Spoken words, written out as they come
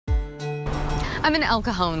I'm in El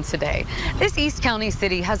Cajon today. This East County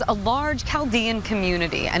city has a large Chaldean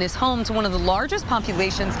community and is home to one of the largest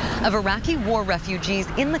populations of Iraqi war refugees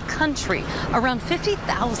in the country, around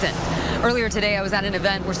 50,000. Earlier today, I was at an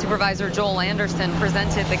event where Supervisor Joel Anderson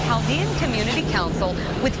presented the Chaldean Community Council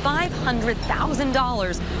with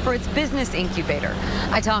 $500,000 for its business incubator.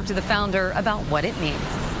 I talked to the founder about what it means.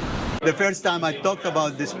 The first time I talked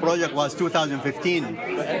about this project was 2015.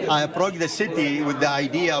 I approached the city with the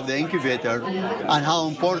idea of the incubator and how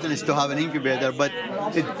important it is to have an incubator, but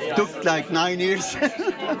it took like 9 years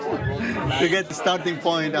to get the starting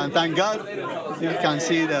point, and thank God you can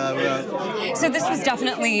see the... So this was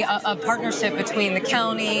definitely a partnership between the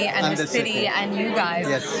county and the city and you guys.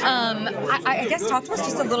 Yes. I guess talk to us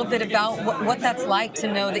just a little bit about what that's like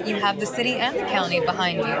to know that you have the city and the county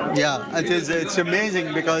behind you. Yeah, it's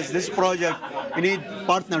amazing because this project, we need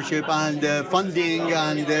partnership and funding,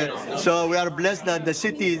 and so we are blessed that the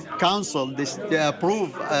city council they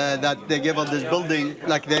approved that they give us this building,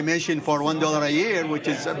 like they mentioned, for $1 a year, which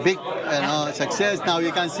is a big success. Now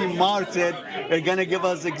you can see Mark said they're going to give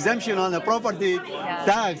us exemption on the property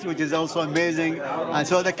tax, which is also amazing. And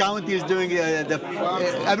so the county is doing,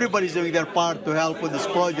 everybody's doing their part to help with this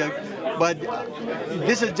project. But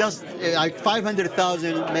this is just like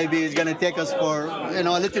 500,000 maybe is going to take us for, a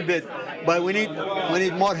little bit. But we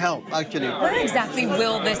need more help, actually. Where exactly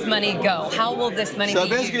will this money go? How will this money So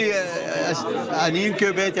be basically, used? An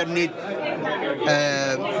incubator need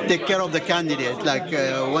take care of the candidate. Like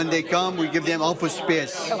when they come, we give them office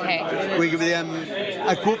space. Okay. We give them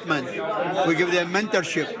equipment. We give them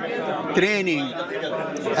mentorship, training,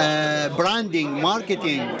 branding,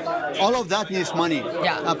 marketing. All of that needs money.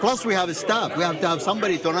 Yeah. Plus, we have a staff. We have to have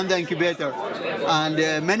somebody to run the incubator and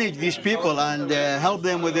manage these people and help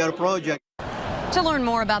them with their project. To learn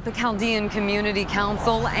more about the Chaldean Community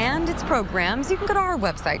Council and its programs, you can go to our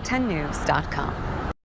website, 10news.com.